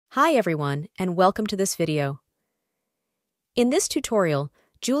Hi everyone, and welcome to this video. In this tutorial,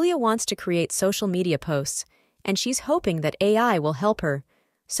 Julia wants to create social media posts, and she's hoping that AI will help her,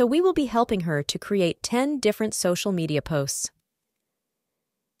 so we will be helping her to create 10 different social media posts.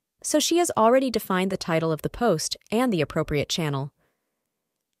 So she has already defined the title of the post and the appropriate channel.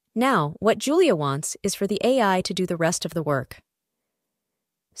 Now, what Julia wants is for the AI to do the rest of the work.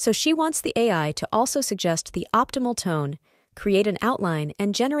 So she wants the AI to also suggest the optimal tone, create an outline,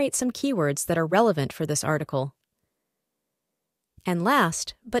 and generate some keywords that are relevant for this article. And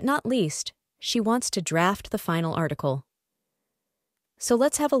last, but not least, she wants to draft the final article. So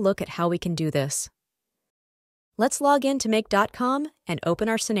let's have a look at how we can do this. Let's log in to make.com and open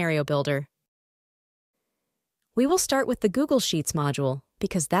our scenario builder. We will start with the Google Sheets module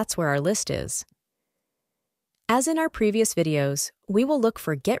because that's where our list is. As in our previous videos, we will look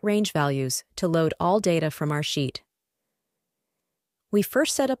for Get Range Values to load all data from our sheet. We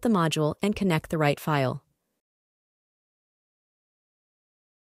first set up the module and connect the right file.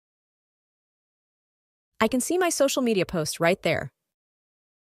 I can see my social media post right there.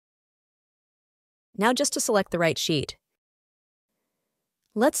 Now just to select the right sheet.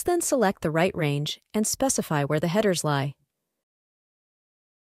 Let's then select the right range and specify where the headers lie.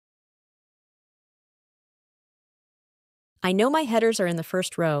 I know my headers are in the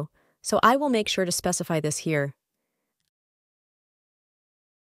first row, so I will make sure to specify this here.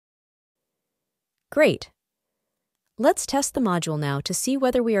 Great. Let's test the module now to see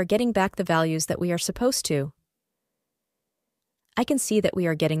whether we are getting back the values that we are supposed to. I can see that we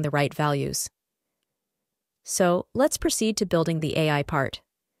are getting the right values. So let's proceed to building the AI part.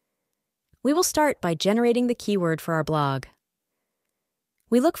 We will start by generating the keyword for our blog.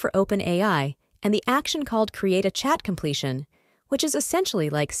 We look for OpenAI and the action called Create a Chat Completion, which is essentially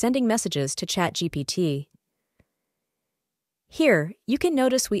like sending messages to ChatGPT. Here, you can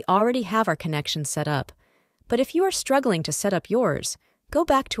notice we already have our connection set up, but if you are struggling to set up yours, go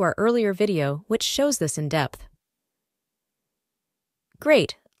back to our earlier video which shows this in depth.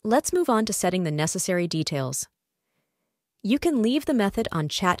 Great, let's move on to setting the necessary details. You can leave the method on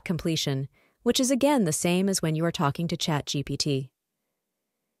chat completion, which is again the same as when you are talking to ChatGPT.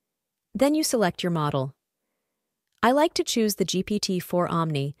 Then you select your model. I like to choose the GPT-4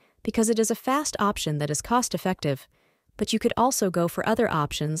 Omni because it is a fast option that is cost-effective, but you could also go for other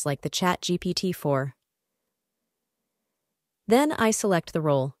options like the ChatGPT-4. Then I select the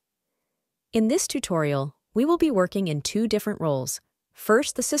role. In this tutorial, we will be working in two different roles,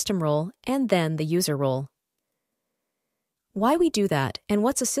 first the system role and then the user role. Why we do that and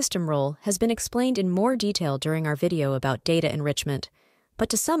what's a system role has been explained in more detail during our video about data enrichment, but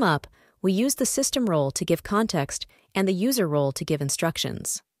to sum up, we use the system role to give context and the user role to give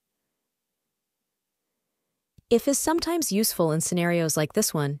instructions. It is sometimes useful in scenarios like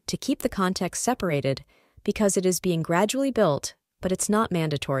this one to keep the context separated because it is being gradually built, but it's not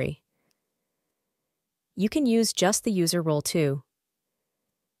mandatory. You can use just the user role too.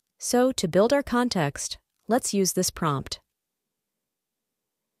 So, to build our context, let's use this prompt.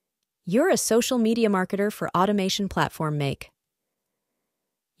 You're a social media marketer for automation platform Make.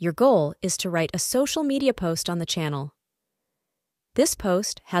 Your goal is to write a social media post on the channel. This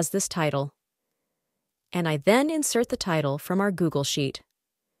post has this title. And I then insert the title from our Google Sheet.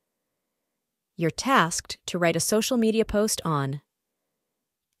 You're tasked to write a social media post on,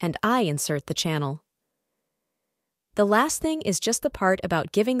 and I insert the channel. The last thing is just the part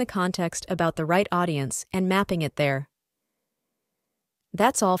about giving the context about the right audience and mapping it there.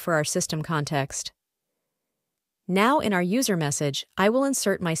 That's all for our system context. Now in our user message, I will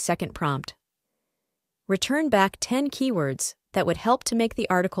insert my second prompt. Return back 10 keywords that would help to make the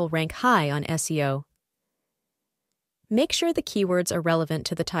article rank high on SEO. Make sure the keywords are relevant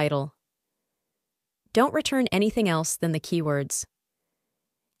to the title. Don't return anything else than the keywords.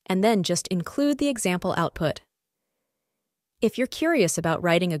 And then just include the example output. If you're curious about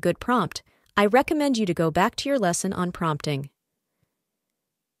writing a good prompt, I recommend you to go back to your lesson on prompting.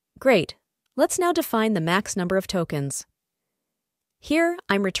 Great, let's now define the max number of tokens. Here,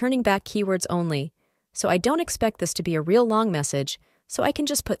 I'm returning back keywords only, so I don't expect this to be a real long message, so I can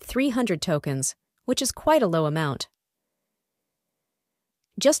just put 300 tokens, which is quite a low amount.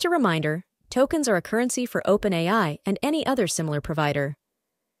 Just a reminder, tokens are a currency for OpenAI and any other similar provider.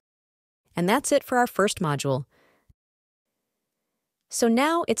 And that's it for our first module. So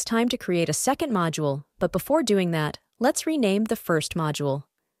now it's time to create a second module, but before doing that, let's rename the first module.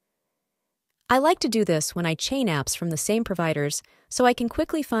 I like to do this when I chain apps from the same providers so I can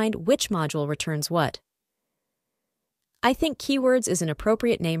quickly find which module returns what. I think keywords is an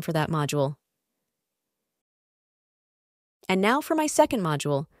appropriate name for that module. And now for my second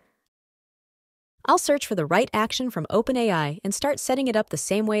module, I'll search for the right action from OpenAI and start setting it up the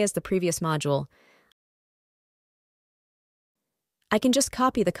same way as the previous module. I can just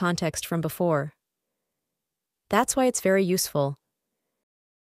copy the context from before. That's why it's very useful.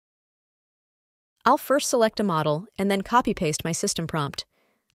 I'll first select a model and then copy-paste my system prompt.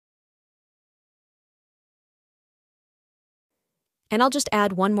 And I'll just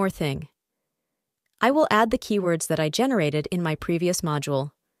add one more thing. I will add the keywords that I generated in my previous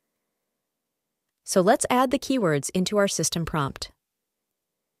module. So let's add the keywords into our system prompt.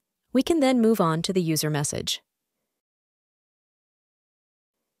 We can then move on to the user message.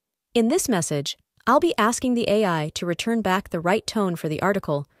 In this message, I'll be asking the AI to return back the right tone for the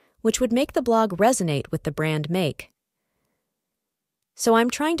article, which would make the blog resonate with the brand make. So I'm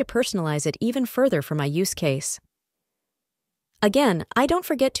trying to personalize it even further for my use case. Again, I don't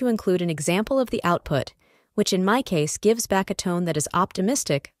forget to include an example of the output, which in my case gives back a tone that is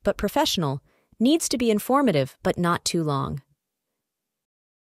optimistic but professional, needs to be informative but not too long.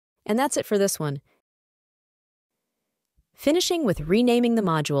 And that's it for this one. Finishing with renaming the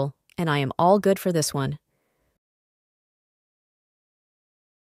module, and I am all good for this one.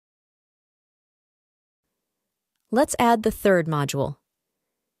 Let's add the third module.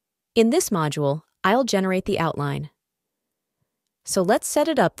 In this module, I'll generate the outline. So let's set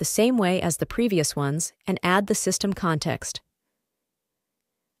it up the same way as the previous ones and add the system context.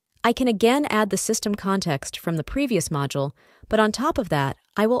 I can again add the system context from the previous module, but on top of that,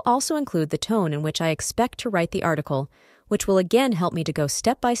 I will also include the tone in which I expect to write the article, which will again help me to go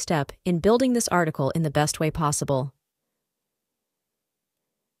step by step in building this article in the best way possible.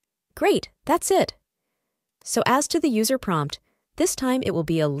 Great, that's it. So as to the user prompt, this time it will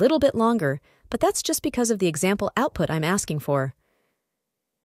be a little bit longer, but that's just because of the example output I'm asking for.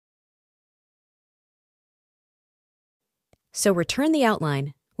 So return the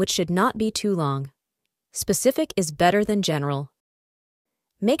outline, which should not be too long. Specific is better than general.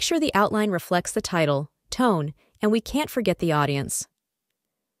 Make sure the outline reflects the title, tone, and we can't forget the audience.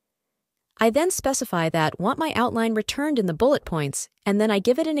 I then specify that I want my outline returned in the bullet points, and then I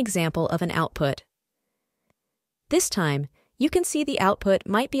give it an example of an output. This time, you can see the output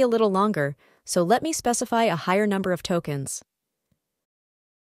might be a little longer, so let me specify a higher number of tokens.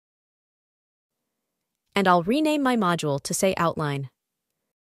 And I'll rename my module to say outline.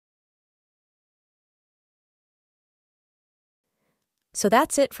 So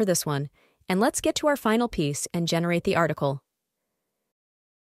that's it for this one, and let's get to our final piece and generate the article.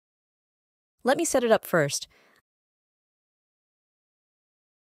 Let me set it up first.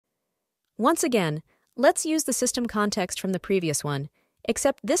 Once again, let's use the system context from the previous one,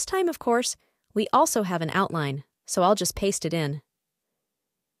 except this time, of course, we also have an outline, so I'll just paste it in.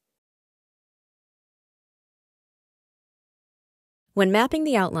 When mapping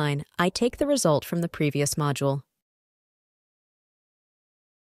the outline, I take the result from the previous module.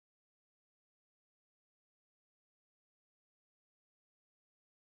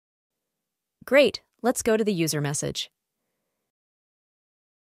 Great, let's go to the user message.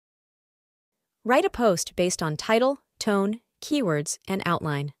 Write a post based on title, tone, keywords, and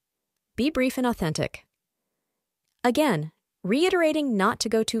outline. Be brief and authentic. Again, reiterating not to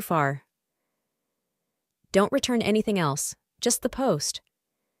go too far. Don't return anything else, just the post.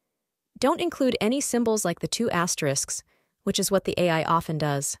 Don't include any symbols like the 2 asterisks, which is what the AI often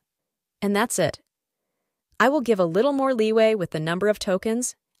does. And that's it. I will give a little more leeway with the number of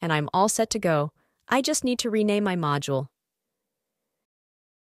tokens, and I'm all set to go. I just need to rename my module.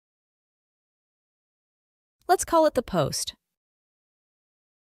 Let's call it the post.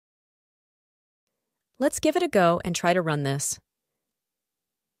 Let's give it a go and try to run this.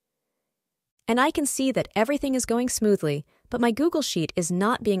 And I can see that everything is going smoothly, but my Google Sheet is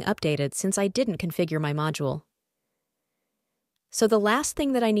not being updated since I didn't configure my module. So the last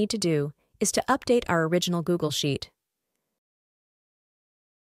thing that I need to do is to update our original Google Sheet.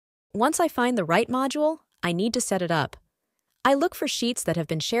 Once I find the right module, I need to set it up. I look for sheets that have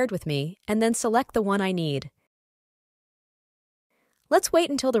been shared with me and then select the one I need. Let's wait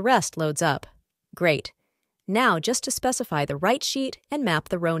until the rest loads up. Great. Now just to specify the right sheet and map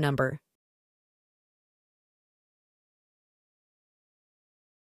the row number.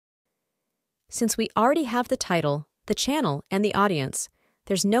 Since we already have the title, the channel, and the audience,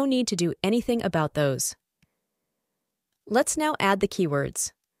 there's no need to do anything about those. Let's now add the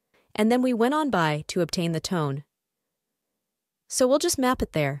keywords. And then we went on by to obtain the tone. So we'll just map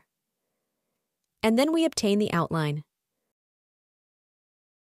it there. And then we obtain the outline.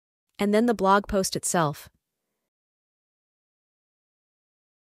 And then the blog post itself.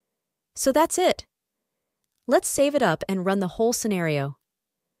 So that's it. Let's save it up and run the whole scenario.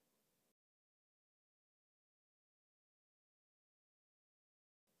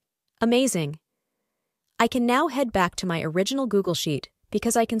 Amazing! I can now head back to my original Google Sheet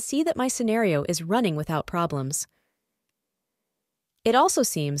because I can see that my scenario is running without problems. It also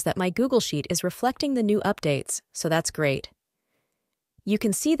seems that my Google Sheet is reflecting the new updates, so that's great. You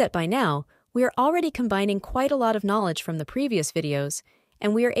can see that by now, we are already combining quite a lot of knowledge from the previous videos,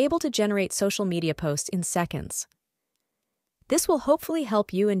 and we are able to generate social media posts in seconds. This will hopefully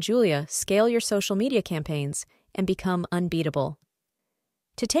help you and Julia scale your social media campaigns and become unbeatable.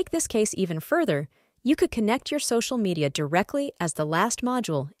 To take this case even further, you could connect your social media directly as the last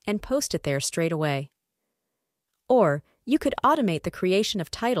module and post it there straight away. Or you could automate the creation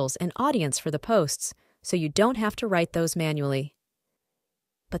of titles and audience for the posts so you don't have to write those manually.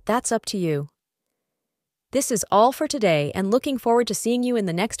 But that's up to you. This is all for today, and looking forward to seeing you in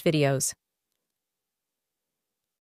the next videos.